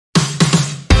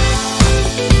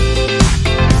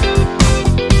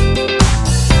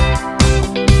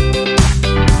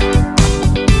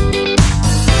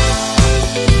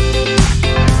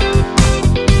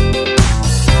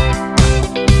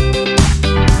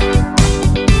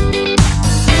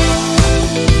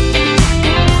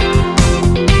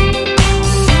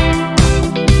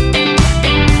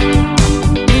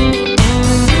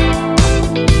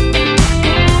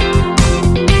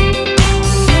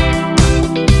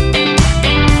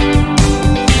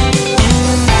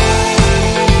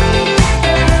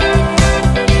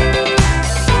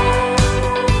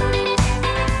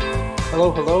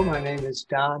is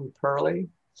Don Perley.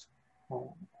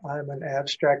 I'm an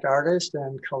abstract artist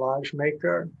and collage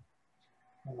maker.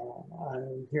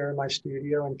 I'm here in my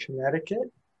studio in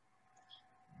Connecticut.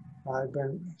 I've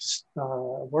been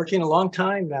working a long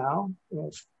time now,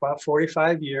 about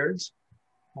 45 years.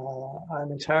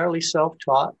 I'm entirely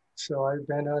self-taught, so I've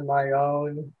been on my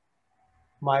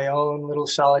own little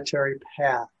solitary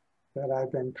path that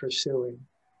I've been pursuing.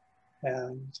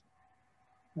 And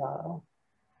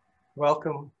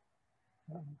welcome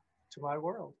to my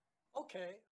world.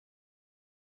 Okay.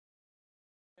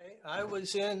 I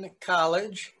was in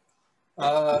college.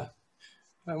 I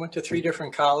went to 3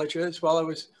 different colleges. While I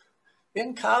was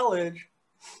in college,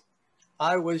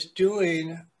 I was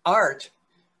doing art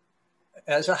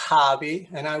as a hobby,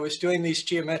 and I was doing these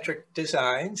geometric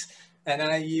designs, and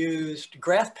I used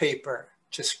graph paper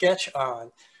to sketch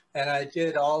on, and I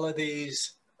did all of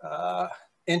these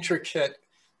intricate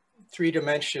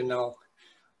 3-dimensional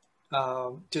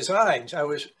designs. I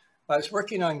was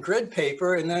working on grid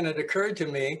paper, and then it occurred to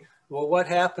me, well, what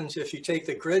happens if you take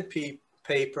the grid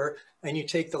paper and you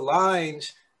take the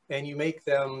lines and you make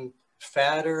them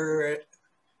fatter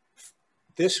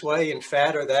this way and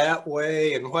fatter that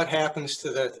way, and what happens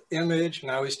to the image?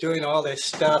 And I was doing all this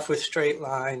stuff with straight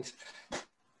lines.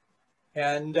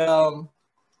 And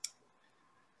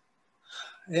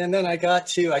then I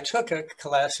took a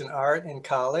class in art in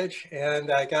college, and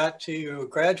I got to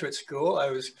graduate school. I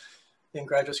was in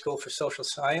graduate school for social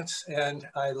science, and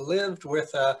I lived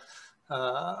with an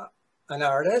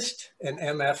artist, an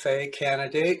MFA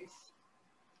candidate,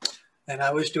 and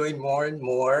I was doing more and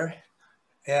more.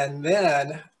 And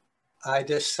then I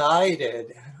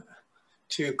decided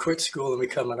to quit school and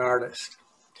become an artist.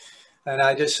 And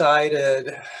I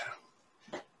decided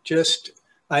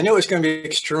I knew it was going to be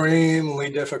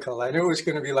extremely difficult. I knew it was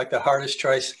going to be like the hardest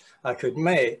choice I could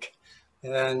make.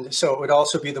 And so it would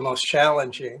also be the most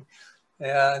challenging.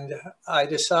 And I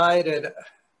decided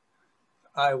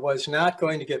I was not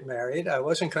going to get married. I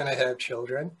wasn't going to have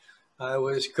children. I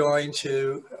was going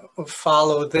to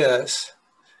follow this.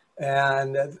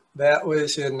 And that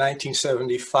was in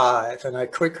 1975. And I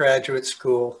quit graduate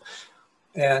school.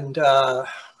 And I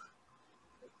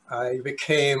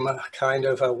became kind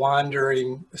of a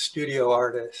wandering studio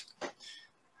artist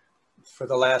for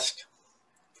the last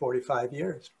 45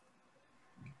 years.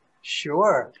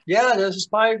 Sure. Yeah, that's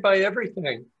inspired by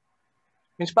everything.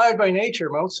 Inspired by nature,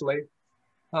 mostly.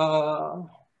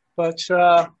 But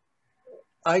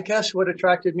I guess what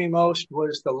attracted me most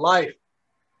was the life.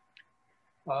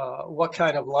 What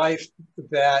kind of life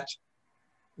that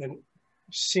would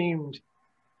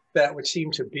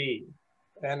seem to be.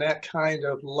 And that kind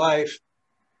of life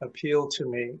appealed to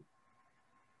me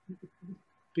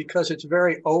because it's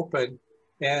very open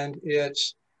and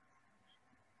it's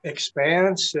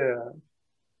expansive,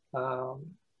 and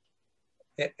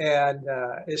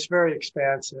it's very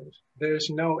expansive.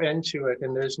 There's no end to it,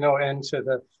 and there's no end to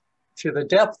the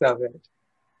depth of it,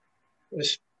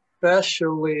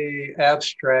 especially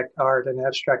abstract art and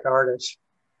abstract artists.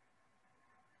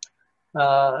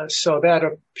 So that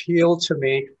appealed to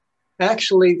me.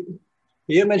 Actually,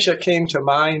 the image that came to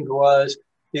mind was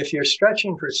if you're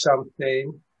stretching for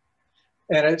something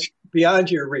and it's beyond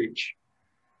your reach,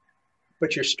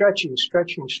 but you're stretching,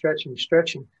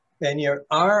 and your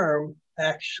arm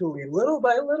actually, little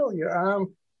by little, your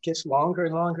arm gets longer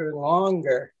and longer and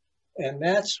longer. And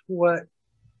that's what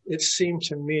it seemed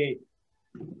to me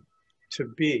to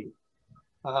be,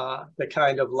 the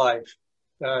kind of life.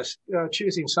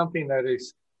 Choosing something that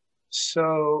is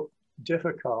so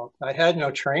difficult. I had no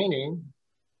training.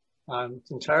 I'm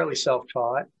entirely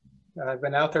self-taught. I've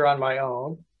been out there on my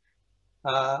own.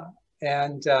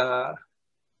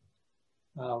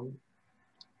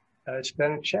 It's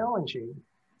been challenging,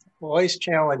 always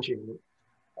challenging.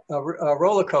 A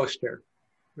roller coaster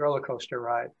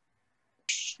ride.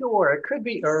 Sure, it could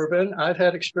be urban. I've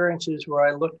had experiences where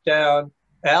I look down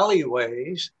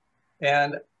alleyways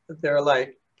and they're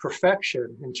like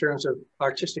perfection in terms of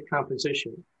artistic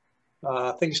composition,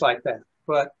 things like that.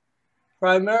 But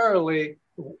primarily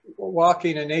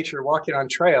walking in nature, walking on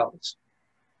trails.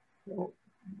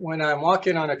 When I'm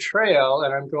walking on a trail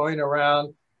and I'm going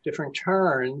around different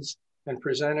turns and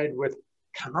presented with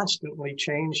constantly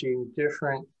changing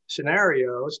different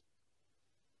scenarios,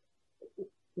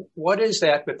 what is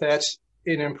that? But that's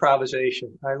in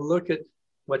improvisation. I look at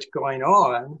what's going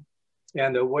on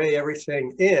and the way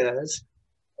everything is,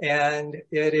 and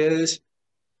it is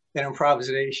an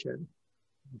improvisation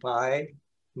by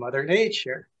Mother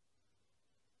Nature.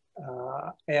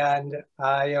 And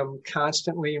I am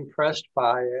constantly impressed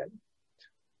by it.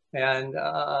 And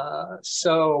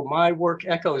so my work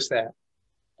echoes that.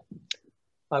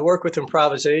 I work with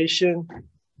improvisation.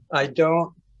 I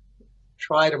don't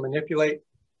try to manipulate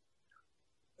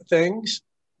things.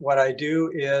 What I do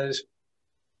is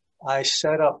I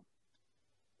set up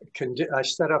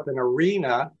an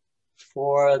arena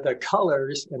for the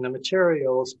colors and the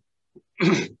materials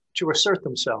to assert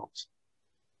themselves.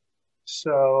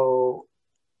 So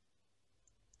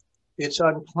it's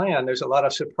unplanned. There's a lot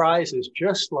of surprises,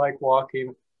 just like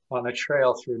walking on a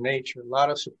trail through nature. A lot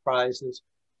of surprises,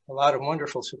 a lot of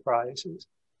wonderful surprises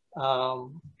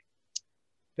that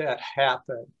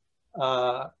happen.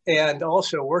 And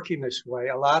also working this way,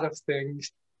 a lot of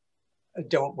things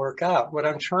don't work out. What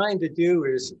I'm trying to do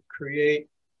is create,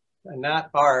 not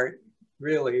art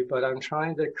really, but I'm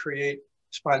trying to create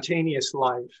spontaneous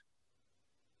life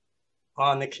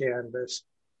on the canvas.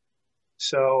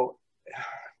 So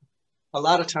a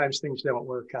lot of times things don't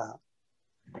work out.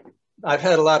 I've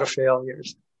had a lot of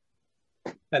failures,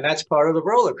 and that's part of the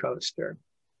roller coaster.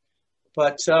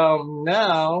 But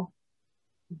now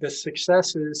the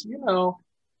successes, you know,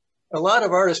 a lot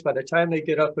of artists, by the time they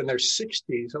get up in their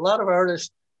 60s, a lot of artists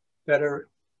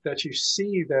that you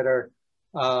see that are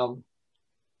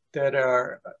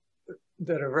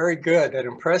very good, that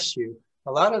impress you.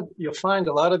 You'll find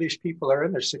a lot of these people are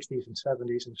in their 60s and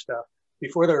 70s and stuff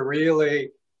before they're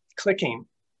really clicking.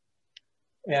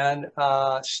 And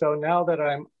so now that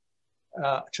I'm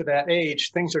to that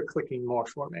age, things are clicking more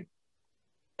for me.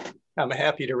 I'm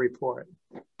happy to report.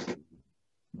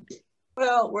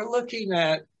 Well, we're looking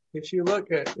at, if you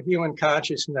look at human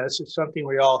consciousness, it's something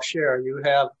we all share. You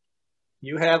have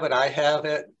it, I have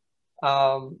it.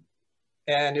 And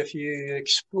if you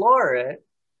explore it,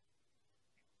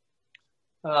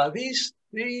 these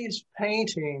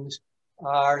paintings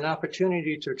are an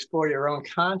opportunity to explore your own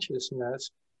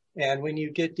consciousness. And when you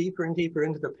get deeper and deeper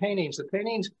into the paintings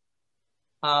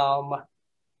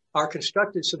are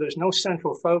constructed so there's no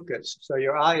central focus. So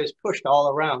your eye is pushed all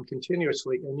around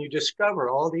continuously, and you discover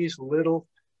all these little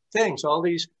things, all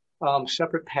these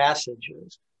separate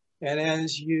passages. And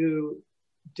as you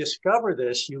discover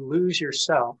this, you lose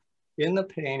yourself in the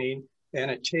painting, and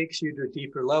it takes you to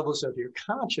deeper levels of your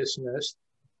consciousness.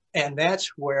 And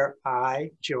that's where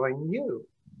I join you.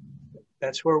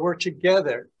 That's where we're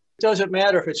together. It doesn't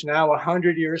matter if it's now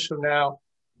 100 years from now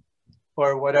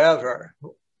or whatever.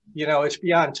 You know, it's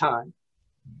beyond time.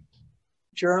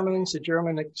 The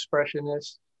German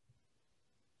expressionists,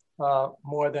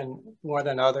 more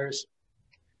than others.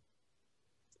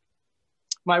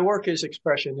 My work is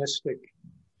expressionistic,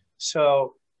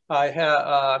 so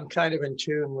I'm kind of in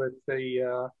tune with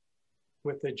the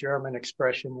German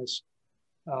expressionist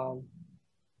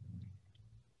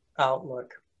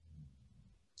outlook.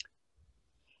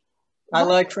 I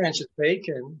like Francis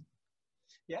Bacon.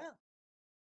 Yeah.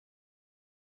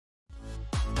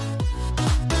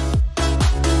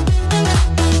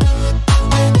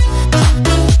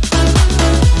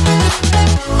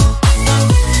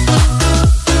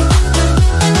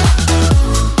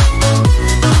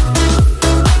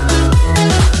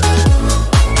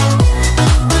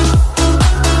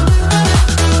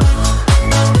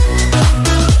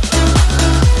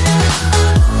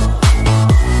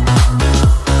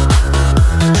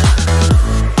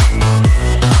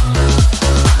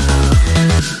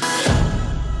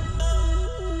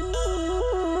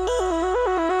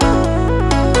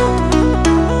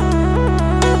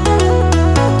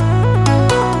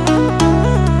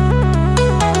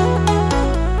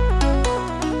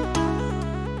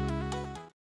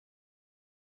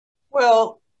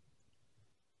 Well,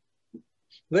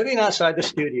 living outside the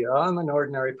studio, I'm an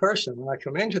ordinary person. When I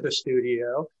come into the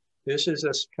studio, this is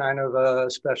a kind of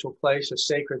a special place, a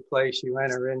sacred place. You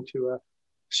enter into a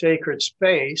sacred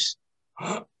space.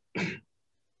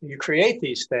 You create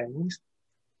these things.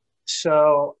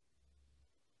 So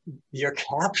you're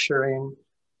capturing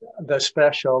the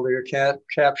special, you're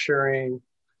capturing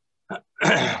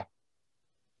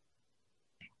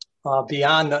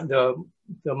beyond the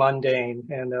mundane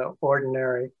and the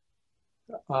ordinary.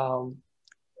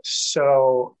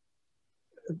 So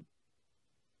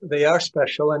they are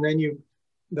special. And then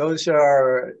those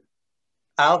are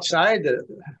outside the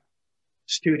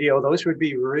studio. Those would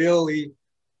be really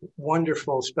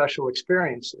wonderful, special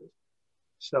experiences.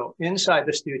 So inside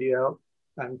the studio,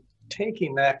 I'm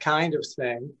taking that kind of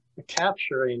thing,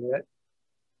 capturing it.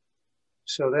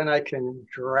 So then I can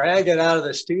drag it out of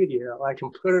the studio. I can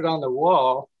put it on the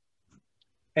wall,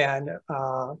 and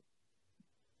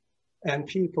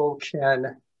people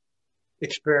can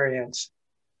experience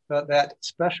that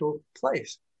special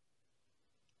place.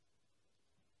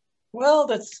 Well,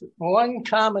 that's one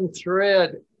common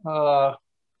thread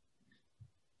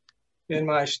in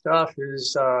my stuff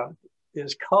is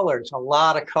is colors, a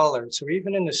lot of colors. So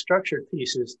even in the structured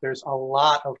pieces, there's a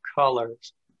lot of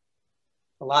colors.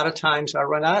 A lot of times I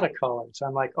run out of colors.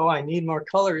 I'm like, oh, I need more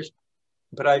colors,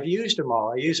 but I've used them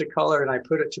all. I use a color and I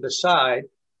put it to the side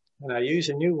and I use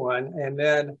a new one. And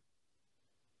then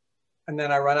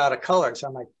I run out of colors.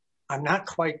 I'm like, I'm not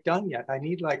quite done yet. I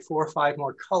need like 4 or 5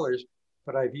 more colors,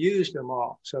 but I've used them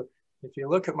all. So if you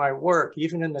look at my work,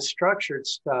 even in the structured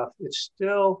stuff, it's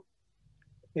still,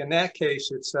 in that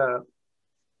case, it's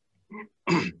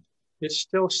it's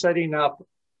still setting up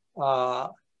a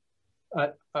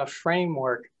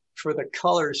framework for the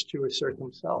colors to assert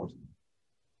themselves.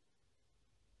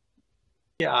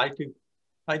 Yeah,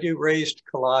 I do raised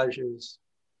collages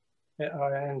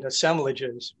and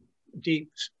assemblages,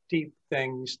 deep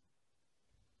things.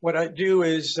 What I do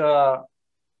is I'll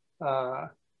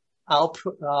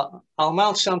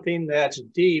mount something that's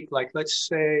deep, like let's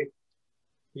say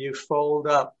you fold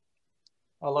up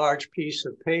a large piece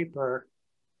of paper,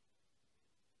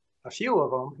 a few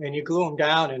of them, and you glue them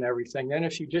down and everything. Then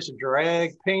if you just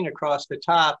drag paint across the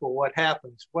top, well, what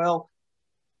happens? Well,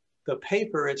 the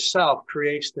paper itself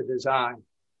creates the design.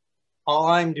 All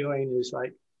I'm doing is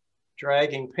like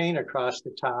dragging paint across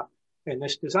the top and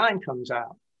this design comes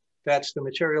out. That's the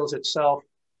materials itself,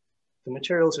 the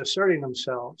materials asserting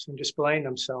themselves and displaying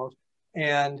themselves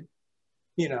and,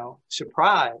 you know,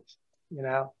 surprise, you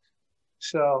know.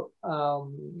 So,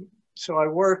 so I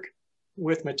work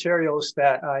with materials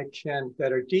that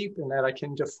that are deep and that I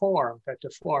can deform, that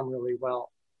deform really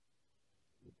well.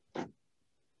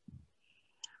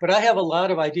 But I have a lot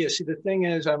of ideas. See, the thing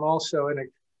is, I'm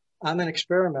an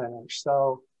experimenter.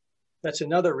 So that's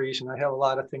another reason I have a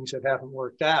lot of things that haven't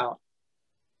worked out.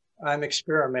 I'm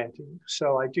experimenting.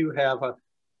 So I do have a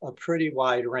pretty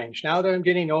wide range. Now that I'm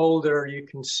getting older, you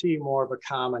can see more of a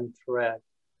common thread.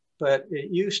 But it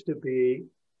used to be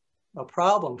a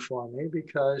problem for me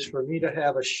because for me to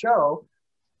have a show,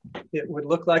 it would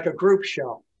look like a group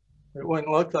show. It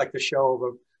wouldn't look like the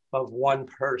show of one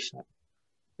person.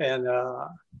 And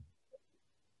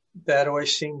that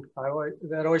always seemed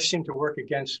to work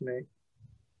against me.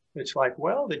 It's like,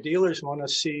 well, the dealers want to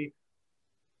see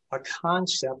a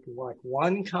concept, like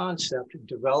one concept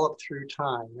developed through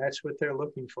time. That's what they're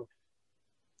looking for.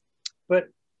 But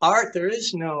art, there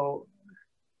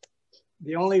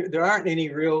aren't any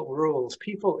real rules.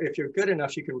 People, if you're good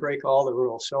enough, you can break all the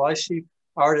rules. So I see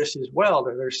artists as well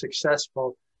that are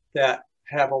successful that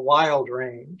have a wild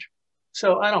range.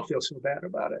 So I don't feel so bad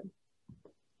about it.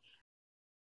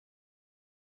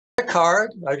 Credit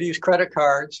card, I've used credit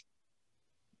cards.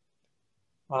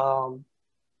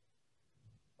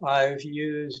 I've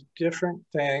used different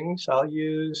things.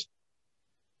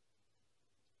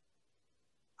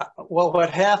 Well, what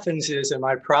happens is in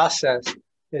my process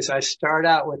is I start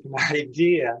out with an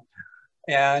idea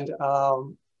and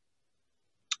I'm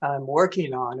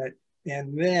working on it.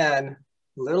 And then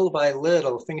little by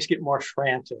little, things get more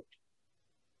frantic.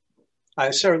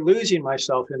 I start losing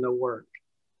myself in the work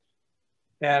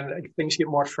and things get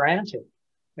more frantic.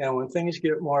 And when things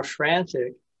get more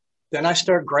frantic, then I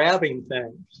start grabbing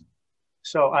things.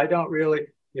 So I don't really,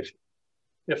 if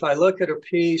I look at a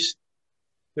piece,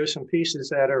 there's some pieces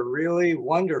that are really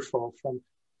wonderful from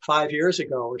 5 years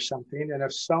ago or something. And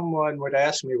if someone would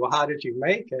ask me, well, how did you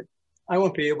make it? I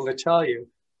won't be able to tell you.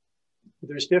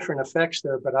 There's different effects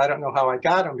there, but I don't know how I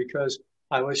got them because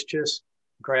I was just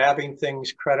grabbing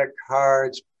things, credit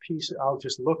cards, pieces. I'll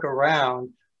just look around,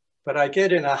 but I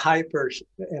get in a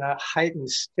heightened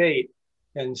state.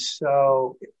 And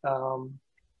so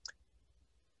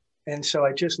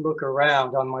I just look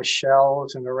around on my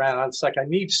shelves and around. It's like, I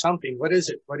need something. What is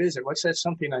it? What is it? What's that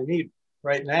something I need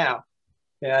right now?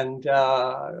 And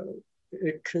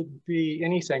it could be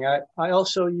anything. I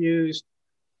also use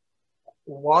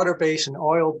water-based and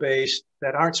oil-based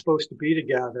that aren't supposed to be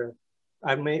together.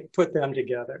 I may put them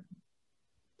together.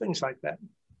 Things like that.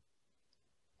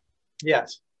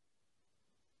 Yes.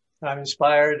 I'm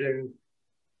inspired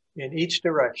in each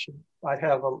direction.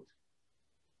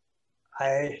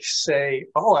 I say,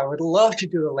 oh, I would love to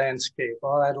do a landscape.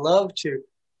 Oh, I'd love to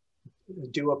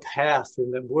do a path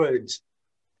in the woods.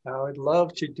 I would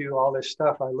love to do all this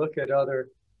stuff. I look at other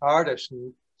artists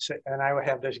and I would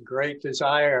have this great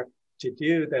desire to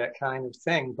do that kind of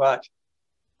thing, but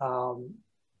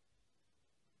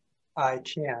I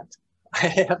can't. I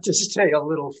have to stay a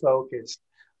little focused.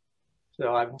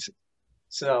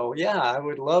 So yeah, I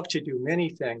would love to do many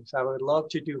things. I would love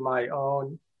to do my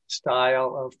own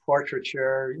style of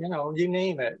portraiture, you know, you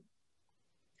name it.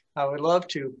 I would love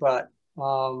to, but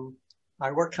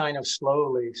I work kind of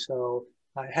slowly, so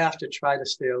I have to try to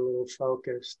stay a little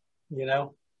focused, you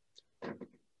know?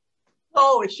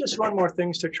 Oh, it's just one more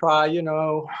things to try. You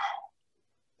know,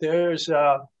 there's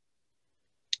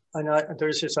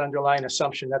there's this underlying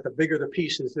assumption that the bigger the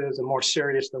pieces is, the more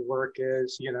serious the work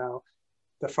is. You know,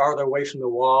 the farther away from the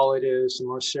wall it is, the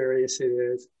more serious it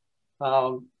is.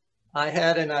 I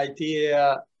had an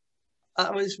idea.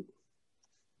 I was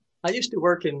I used to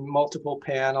work in multiple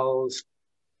panels.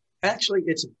 Actually,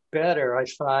 it's better, I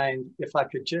find, if I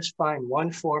could just find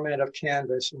one format of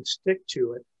canvas and stick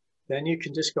to it. Then you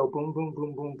can just go boom, boom,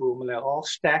 boom, boom, boom, and they'll all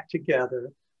stack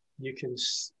together. You can,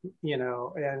 you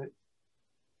know,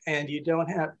 and you don't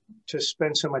have to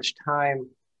spend so much time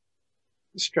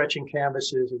stretching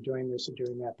canvases or doing this or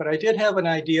doing that. But I did have an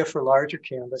idea for larger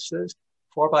canvases,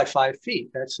 4 by 5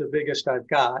 feet. That's the biggest I've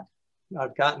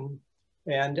gotten.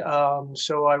 And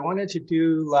so I wanted to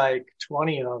do like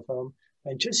 20 of them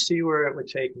and just see where it would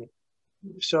take me.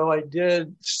 So I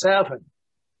did 7.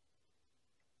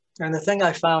 And the thing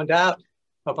I found out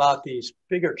about these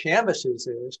bigger canvases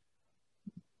is,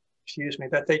 excuse me,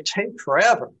 that they take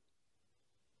forever.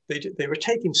 They were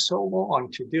taking so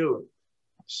long to do it.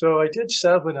 So I did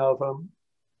 7 of them.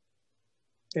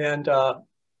 And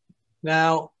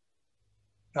now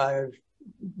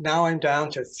I'm down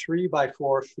to 3 by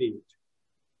 4 feet.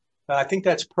 I think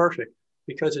that's perfect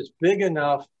because it's big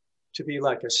enough to be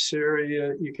like a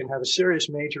serious, you can have a serious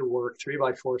major work, 3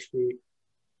 by 4 feet.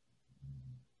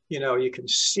 You know, you can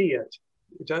see it.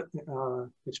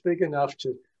 It's big enough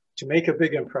to make a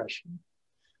big impression,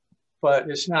 but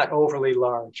it's not overly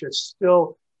large. It's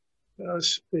still,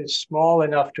 it's small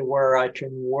enough to where I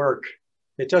can work.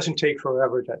 It doesn't take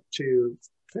forever to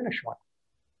finish one.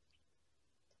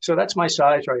 So that's my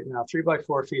size right now, 3 by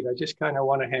 4 feet. I just kind of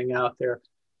want to hang out there.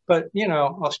 But, you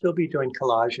know, I'll still be doing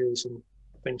collages and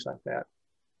things like that.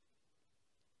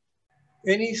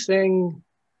 Anything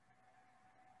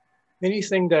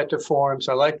that deforms,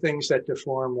 I like things that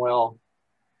deform well.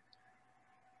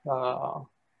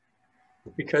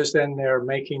 Because then they're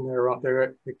making their own,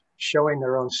 they're showing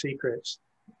their own secrets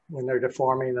when they're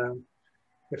deforming them.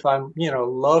 If I'm, you know,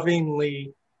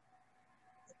 lovingly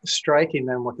striking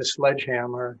them with a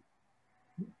sledgehammer,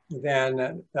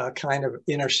 then kind of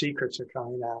inner secrets are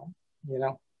coming out, you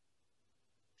know?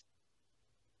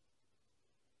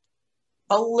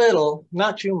 A little,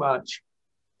 not too much.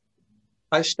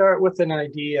 I start with an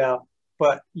idea,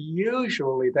 but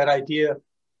usually that idea,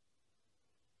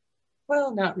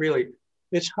 well, not really.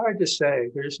 It's hard to say.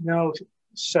 There's no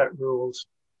set rules.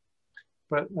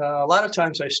 But a lot of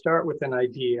times I start with an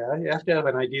idea. You have to have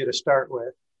an idea to start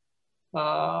with.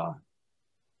 I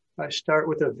start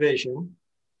with a vision.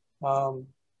 And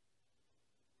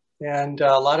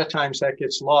a lot of times that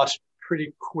gets lost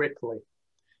pretty quickly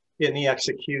in the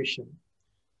execution.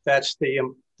 That's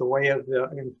the way of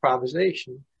the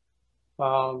improvisation.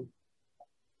 I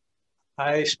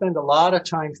spend a lot of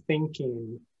time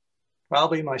thinking.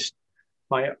 Probably my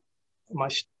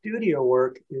studio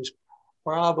work is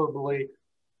probably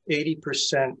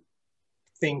 80%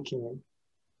 thinking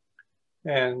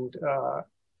and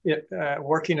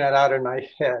working it out in my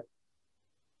head.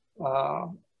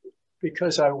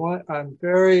 Because I'm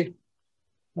very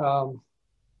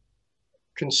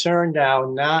concerned now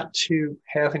not to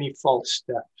have any false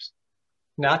steps,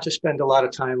 not to spend a lot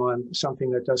of time on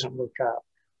something that doesn't work out.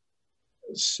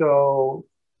 So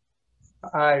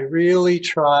I really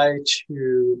try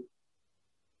to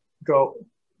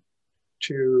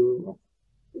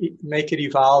make it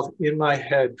evolve in my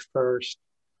head first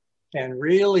and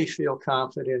really feel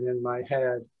confident in my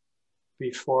head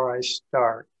before I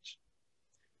start.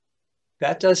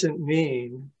 That doesn't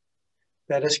mean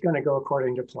that it's going to go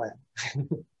according to plan.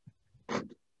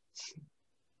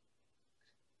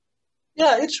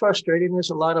 Yeah, it's frustrating.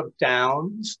 There's a lot of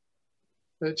downs.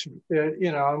 It's,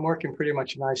 you know, I'm working pretty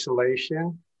much in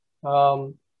isolation.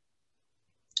 And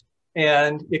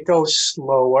it goes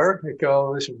slower. It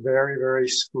goes very, very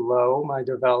slow, my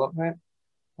development.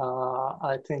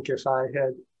 I think if I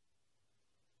had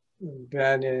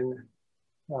been in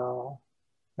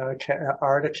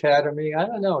art academy, I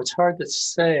don't know, it's hard to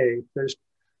say. There's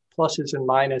pluses and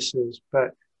minuses,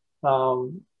 but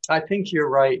I think you're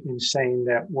right in saying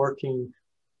that working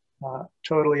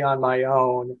totally on my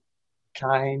own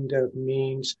kind of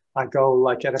means I go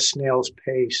like at a snail's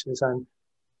pace as I'm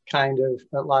kind of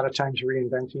a lot of times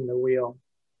reinventing the wheel.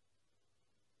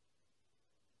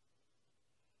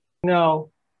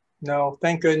 No,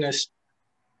 thank goodness.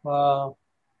 No,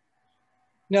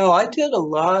 I did a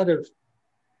lot of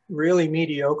really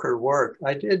mediocre work.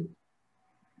 I did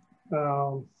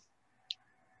the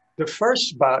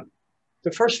first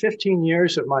 15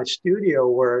 years of my studio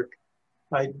work,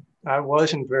 I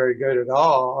wasn't very good at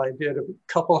all. I did a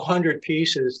couple hundred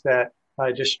pieces that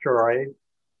I destroyed.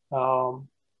 And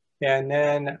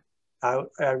then I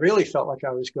really felt like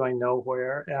I was going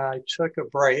nowhere, and I took a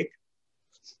break.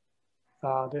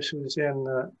 This was in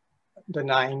the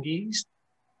 90s,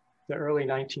 the early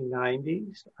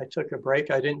 1990s. I took a break.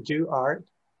 I didn't do art.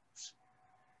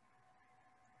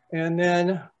 And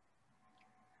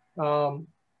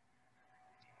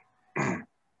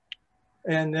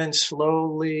then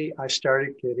slowly I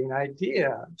started getting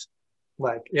ideas.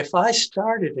 Like, if I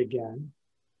started again,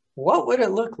 what would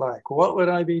it look like? What would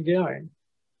I be doing?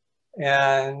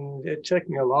 And it took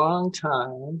me a long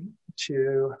time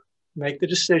to make the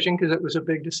decision, because it was a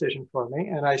big decision for me.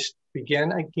 And I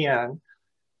began again.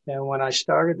 And when I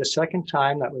started the second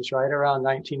time, that was right around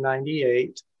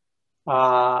 1998,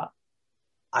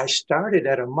 I started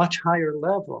at a much higher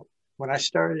level. When I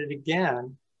started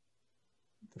again,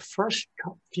 the first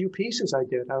few pieces I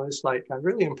did, I was like, I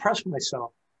really impressed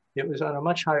myself. It was on a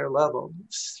much higher level.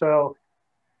 So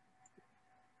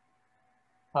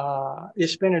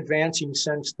it's been advancing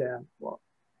since then. Well,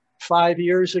 5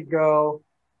 years ago,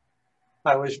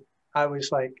 I was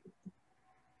like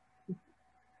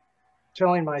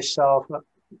telling myself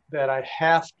that I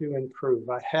have to improve.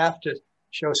 I have to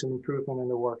show some improvement in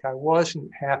the work. I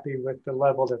wasn't happy with the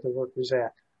level that the work was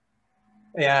at.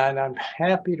 And I'm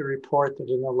happy to report that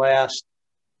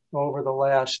over the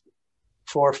last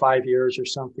 4 or 5 years or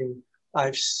something,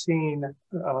 I've seen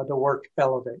the work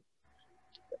elevate.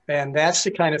 And that's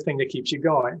the kind of thing that keeps you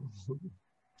going.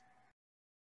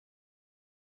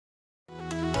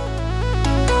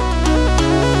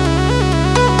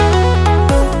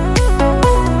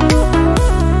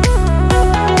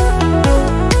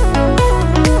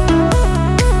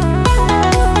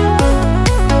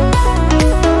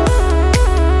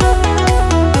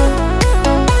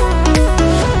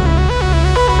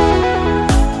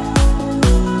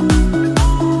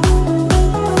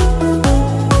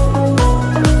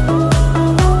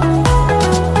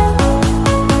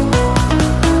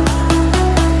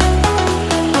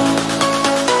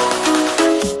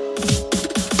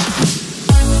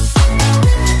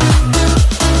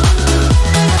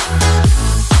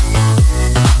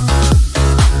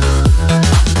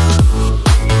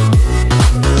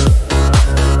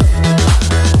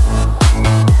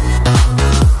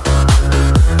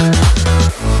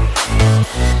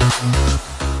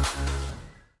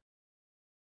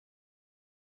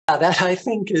 That, I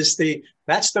think,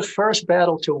 that's the first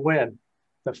battle to win.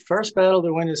 The first battle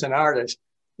to win as an artist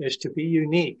is to be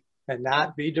unique and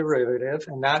not be derivative,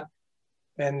 and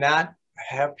not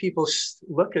have people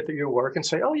look at your work and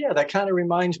say, oh yeah, that kind of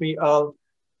reminds me of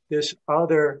this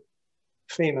other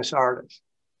famous artist.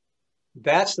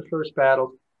 That's the first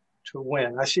battle to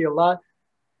win. I see a lot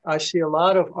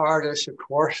of artists, of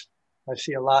course. I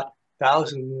see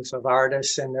thousands of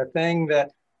artists, and the thing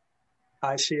that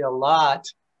I see a lot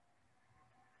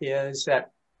is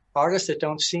that artists that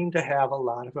don't seem to have a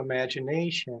lot of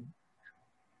imagination.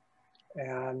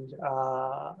 And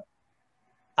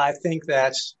I think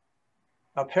that's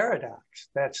a paradox.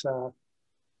 That's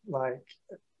like,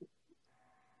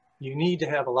 you need to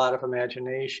have a lot of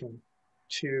imagination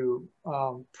to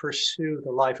pursue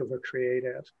the life of a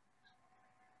creative.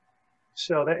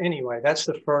 So anyway, I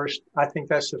think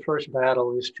that's the first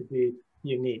battle, is to be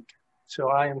unique. So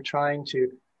I am trying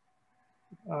to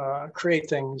create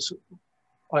things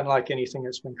unlike anything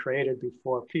that's been created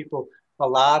before. A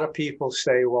lot of people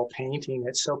say, well, painting,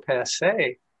 it's so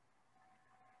passé.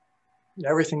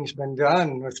 Everything's been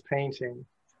done with painting.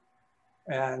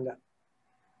 And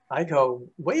I go,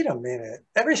 wait a minute,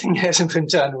 everything hasn't been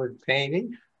done with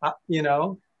painting.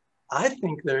 I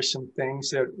think there's some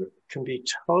things that can be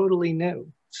totally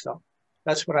new. So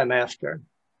that's what I'm after.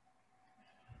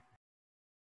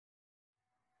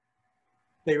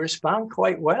 They respond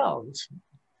quite well.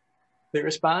 They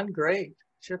respond great.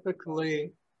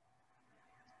 Typically,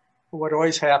 what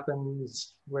always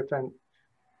happens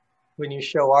when you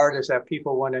show art is that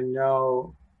people want to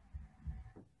know,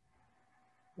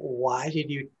 what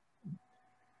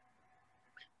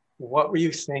were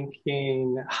you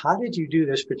thinking? How did you do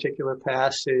this particular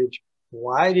passage?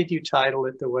 Why did you title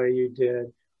it the way you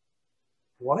did?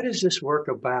 What is this work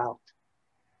about?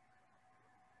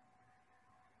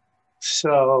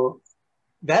 So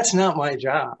that's not my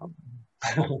job.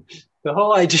 The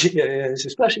whole idea is,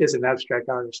 especially as an abstract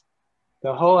artist,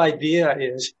 the whole idea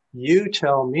is, you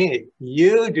tell me,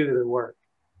 you do the work.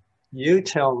 You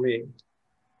tell me,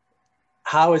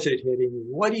 how is it hitting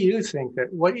you? How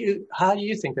do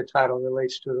you think the title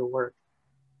relates to the work?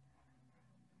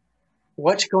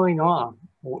 What's going on?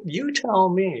 You tell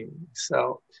me.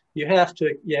 So you have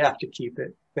to keep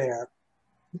it there,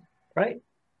 right?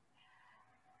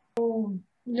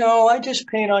 No, I just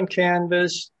paint on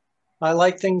canvas. I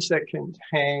like things that can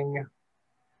hang.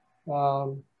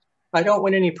 Um, I don't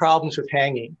want any problems with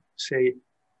hanging. See,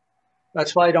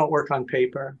 that's why I don't work on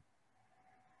paper.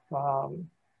 Um,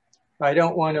 I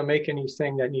don't want to make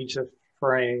anything that needs a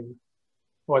frame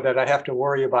or that I have to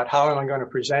worry about how am I going to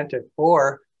present it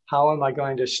or how am I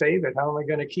going to save it? How am I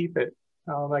going to keep it?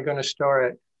 How am I going to store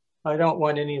it? I don't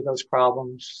want any of those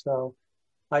problems. So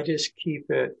I just keep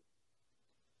it.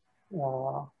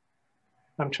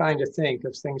 I'm trying to think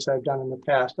of things I've done in the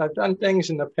past. I've done things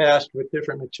in the past with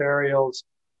different materials,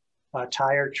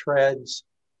 tire treads.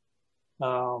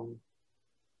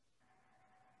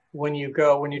 When you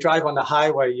drive on the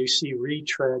highway, you see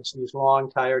retreads, these long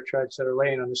tire treads that are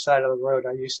laying on the side of the road.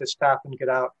 I used to stop and get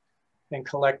out and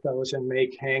collect those and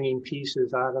make hanging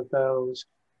pieces out of those.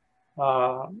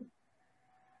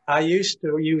 I used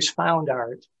to use found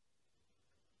art,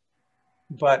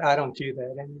 but I don't do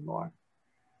that anymore.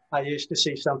 I used to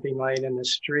see something laying in the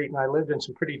street, and I lived in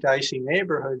some pretty dicey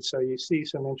neighborhoods, so you see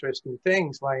some interesting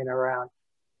things laying around.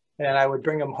 And I would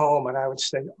bring them home, and I would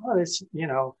say, oh, this,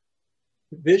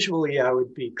 visually, I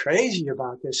would be crazy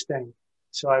about this thing.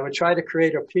 So I would try to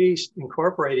create a piece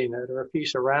incorporating it or a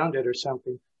piece around it or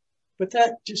something. But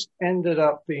that just ended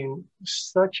up being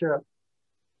such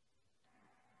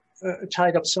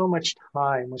tied up so much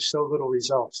time with so little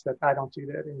results that I don't do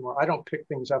that anymore. I don't pick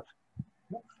things up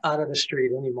out of the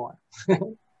street anymore.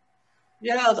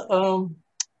 Yeah,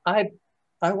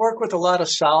 I work with a lot of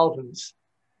solvents.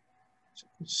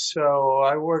 So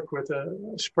I work with a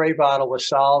spray bottle with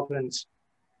solvents,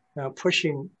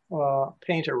 pushing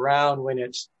paint around when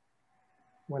it's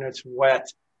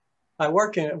wet. I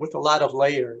work with a lot of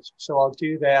layers, so I'll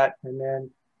do that, and then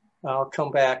I'll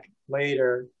come back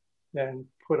later and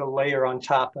put a layer on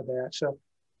top of that. So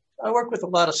I work with a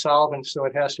lot of solvents, so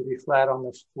it has to be flat on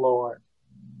the floor.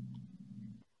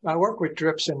 I work with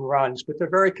drips and runs, but they're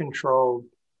very controlled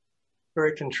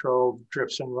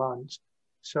drips and runs.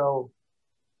 So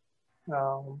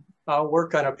I'll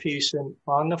work on a piece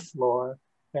on the floor,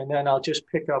 and then I'll just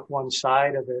pick up one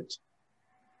side of it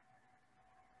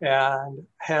and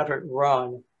have it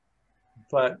run,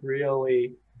 but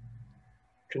really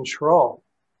control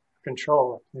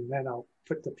it. And then I'll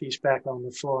put the piece back on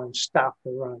the floor and stop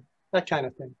the run, that kind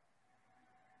of thing.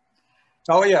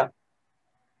 Oh, yeah.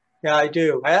 Yeah, I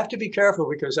do. I have to be careful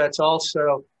because that's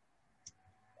also,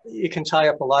 you can tie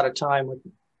up a lot of time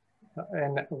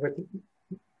and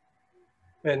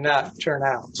not turn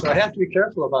out. So I have to be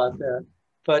careful about that.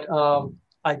 But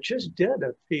I just did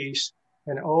a piece,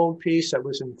 an old piece that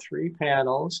was in 3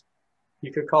 panels.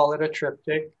 You could call it a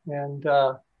triptych. And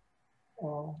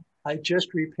I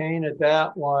just repainted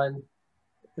that one.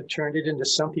 It turned it into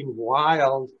something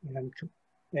wild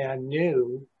and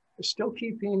new, still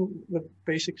keeping the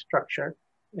basic structure.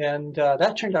 And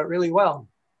that turned out really well.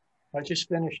 I just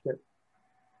finished it.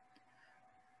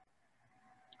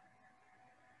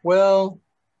 Well,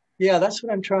 yeah, that's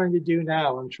what I'm trying to do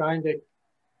now. I'm trying to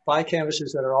buy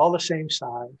canvases that are all the same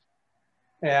size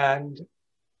and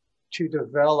to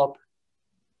develop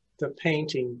the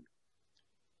painting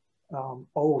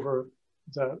over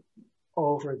the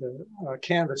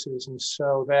canvases. And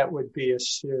so that would be a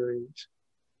series.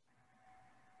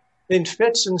 In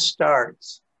fits and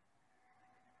starts.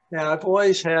 Now, I've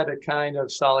always had a kind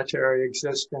of solitary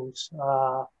existence.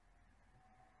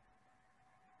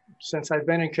 Since I've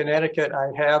been in Connecticut,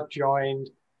 I have joined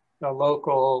the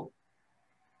local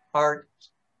art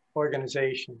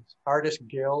organizations, artist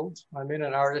guilds. I'm in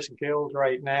an artist guild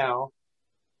right now.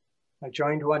 I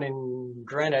joined one in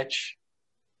Greenwich.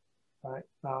 I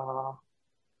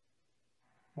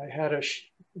had I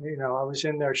was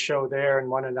in their show there and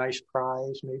won a nice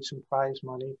prize, made some prize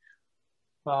money.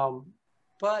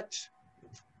 But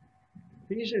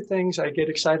these are things I get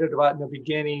excited about in the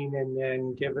beginning and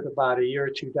then give it about a year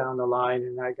or 2 down the line.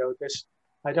 And I go,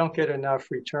 I don't get enough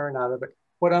return out of it.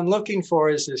 What I'm looking for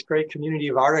is this great community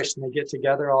of artists, and they get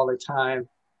together all the time.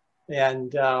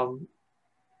 And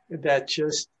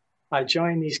I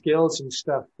join these guilds and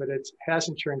stuff, but it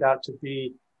hasn't turned out to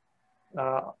be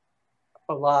a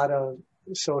lot of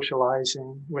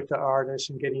socializing with the artists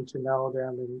and getting to know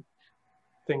them and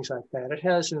things like that. It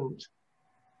hasn't,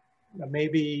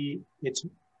 maybe it's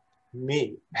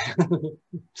me,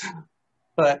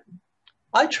 but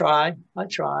I try.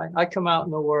 I come out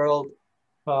in the world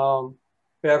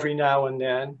every now and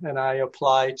then, and I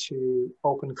apply to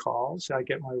open calls. I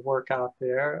get my work out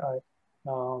there,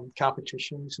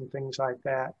 competitions and things like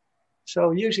that.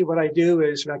 So usually what I do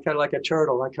is I'm kind of like a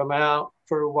turtle. I come out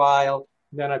for a while,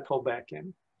 then I pull back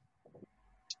in.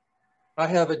 I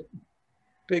have a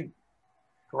big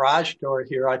garage door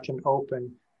here I can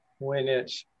open when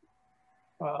it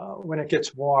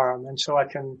gets warm, and so I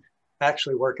can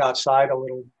actually work outside a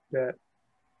little bit,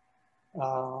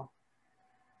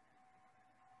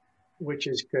 which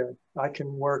is good. I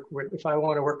can work with, if I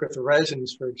want to work with the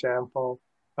resins, for example,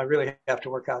 I really have to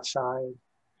work outside.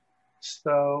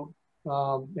 So,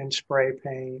 and spray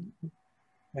paint,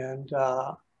 and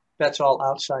that's all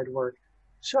outside work.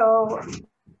 So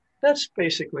that's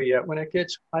basically it. When it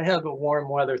gets, I have the warm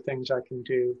weather things I can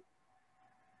do.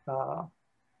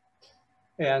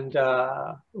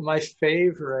 My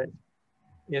favorite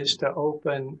is to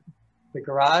open the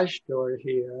garage door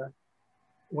here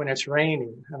when it's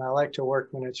raining. And I like to work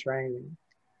when it's raining.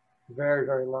 Very,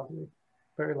 very lovely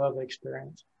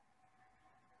experience.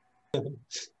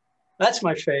 That's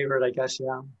my favorite, I guess,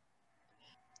 yeah.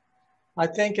 I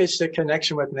think it's the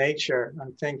connection with nature.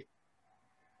 I think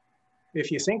if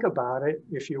you think about it,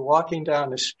 if you're walking down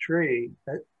the street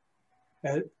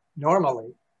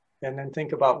normally, and then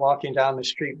think about walking down the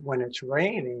street when it's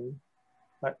raining,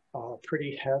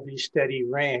 pretty heavy, steady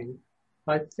rain,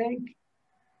 I think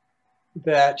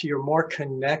that you're more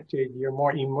connected, you're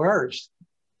more immersed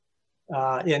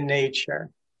in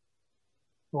nature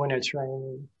when it's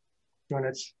raining,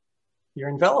 you're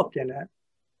enveloped in it.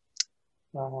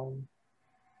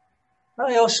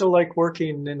 I also like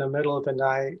working in the middle of the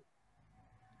night.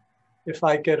 If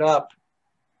I get up,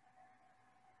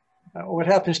 what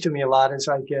happens to me a lot is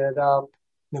I get up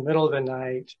in the middle of the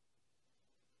night.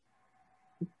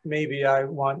 Maybe I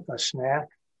want a snack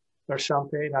or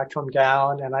something. I come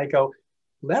down and I go,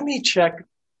 let me check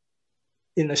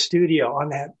in the studio on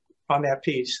that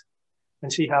piece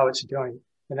and see how it's doing.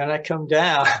 And then I come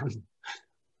down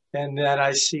and then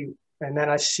I see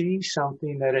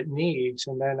something that it needs,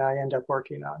 and then I end up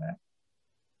working on it.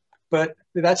 But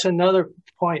that's another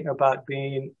point about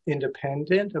being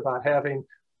independent, about having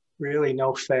really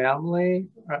no family.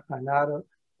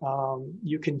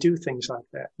 You can do things like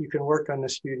that. You can work on the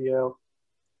studio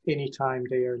anytime,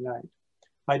 day or night.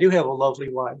 I do have a lovely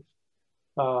wife,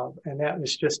 and that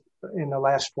was just in the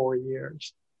last 4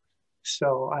 years.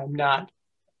 So I'm not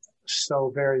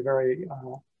so very, very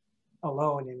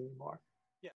alone anymore.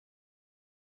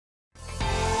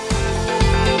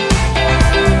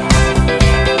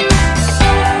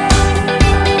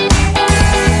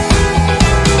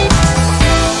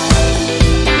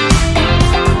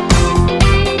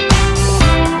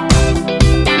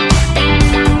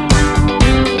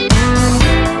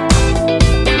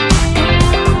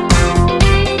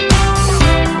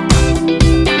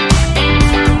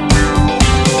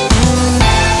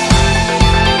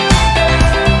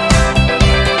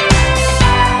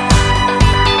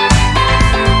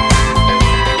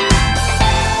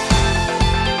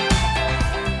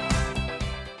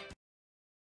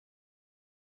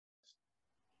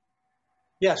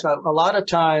 Yes, a lot of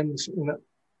times in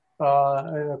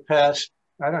the past,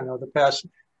 I don't know, the past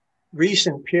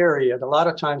recent period, a lot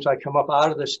of times I come up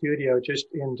out of the studio just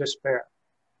in despair,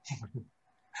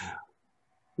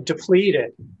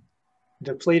 depleted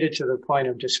to the point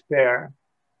of despair,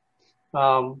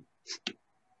 and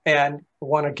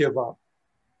want to give up.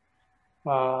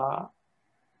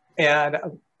 And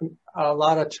a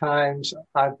lot of times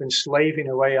I've been slaving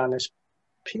away on this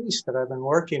piece that I've been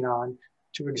working on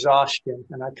to exhaustion,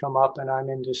 and I come up and I'm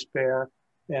in despair,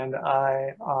 and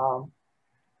I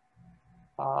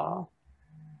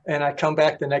come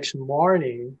back the next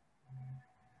morning.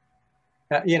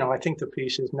 I think the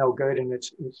piece is no good, and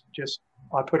it's just,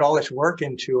 I put all this work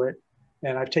into it,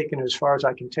 and I've taken it as far as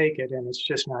I can take it, and it's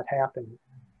just not happening.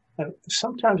 And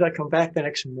sometimes I come back the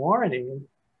next morning,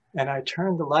 and I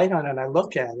turn the light on, and I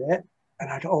look at it, and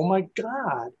I go, oh my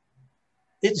God,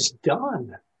 it's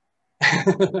done.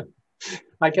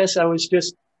 I guess I was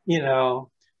just,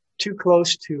 too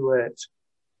close to it.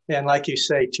 And like you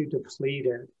say, too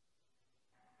depleted.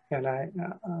 And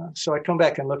so I come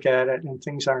back and look at it and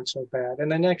things aren't so bad.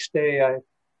 And the next day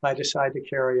I decide to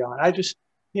carry on. I just,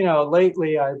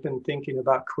 lately I've been thinking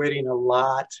about quitting a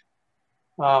lot.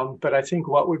 But I think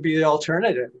what would be the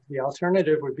alternative? The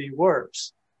alternative would be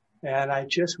worse. And I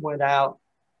just went out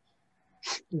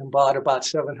and bought about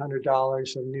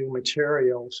 $700 of new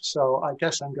materials. So I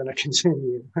guess I'm going to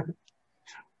continue.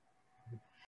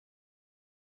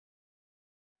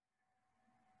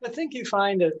 I think you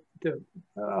find that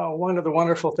one of the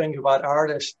wonderful things about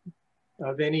artists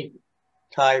of any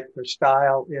type or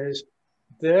style is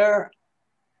they're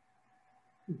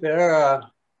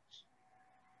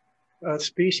a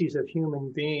species of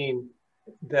human being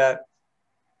that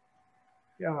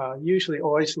usually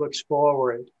always looks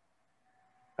forward.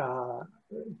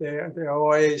 They're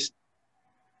always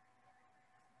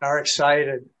are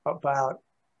excited about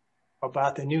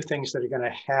the new things that are going to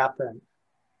happen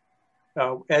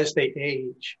as they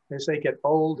age, as they get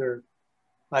older.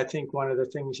 I think one of the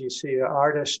things you see, the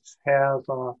artists have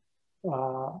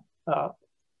uh,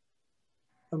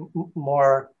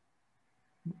 more,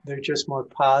 they're just more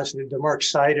positive, they're more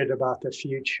excited about the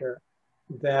future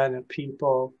than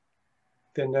people,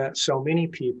 than so many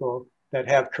people that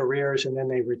have careers and then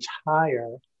they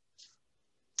retire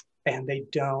and they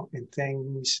don't, and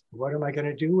things, what am I going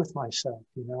to do with myself?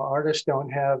 You know, artists don't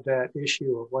have that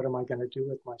issue of what am I going to do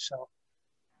with myself?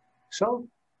 So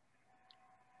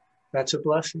that's a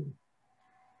blessing.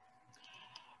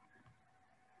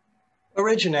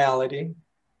 Originality,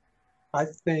 I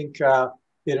think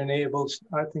it enables,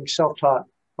 I think self-taught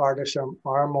artists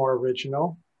are more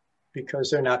original because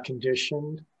they're not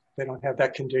conditioned. They don't have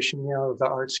that conditioning of the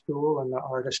art school and the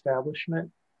art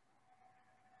establishment.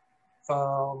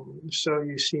 So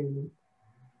you see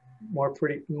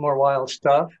more wild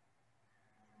stuff,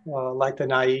 like the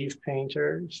naive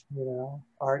painters, you know,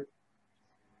 art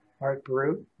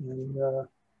brut, and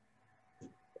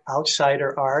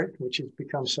outsider art, which has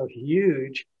become so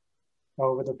huge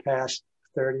over the past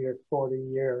 30 or 40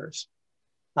 years.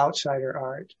 Outsider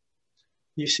art.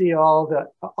 You see all the,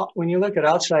 when you look at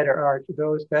outsider art,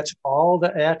 that's all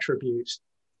the attributes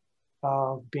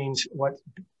of being what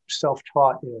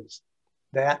self-taught is.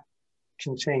 That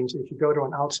contains, if you go to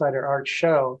an outsider art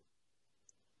show,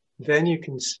 then you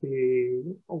can see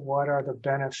what are the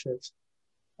benefits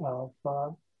of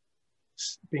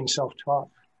being self-taught.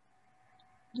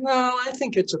 No, I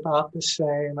think it's about the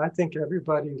same. I think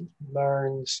everybody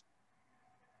learns.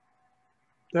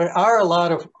 There are a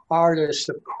lot of artists,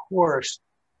 of course,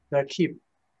 that keep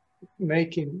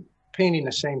painting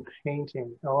the same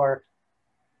painting,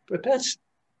 but that's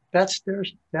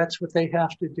what they have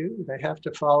to do. They have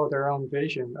to follow their own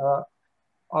vision.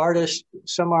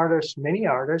 Some artists, many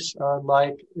artists are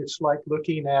it's like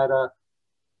looking at a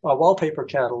wallpaper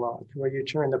catalog where you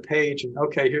turn the page and,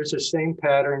 okay, here's the same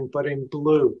pattern, but in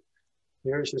blue.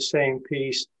 Here's the same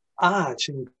piece. It's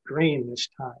in green this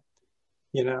time,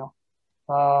 you know.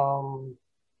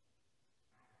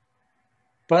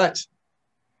 But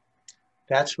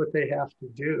that's what they have to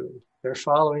do. They're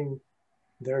following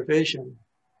their vision.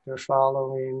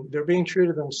 They're being true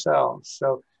to themselves.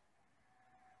 So,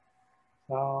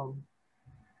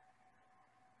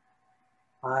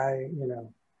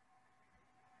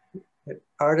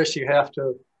 artists, you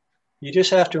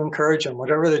just have to encourage them.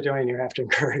 Whatever they're doing, you have to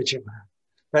encourage them.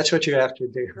 That's what you have to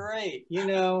do. Great. You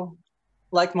know,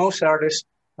 like most artists,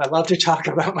 I love to talk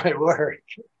about my work.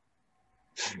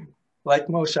 Like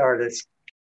most artists,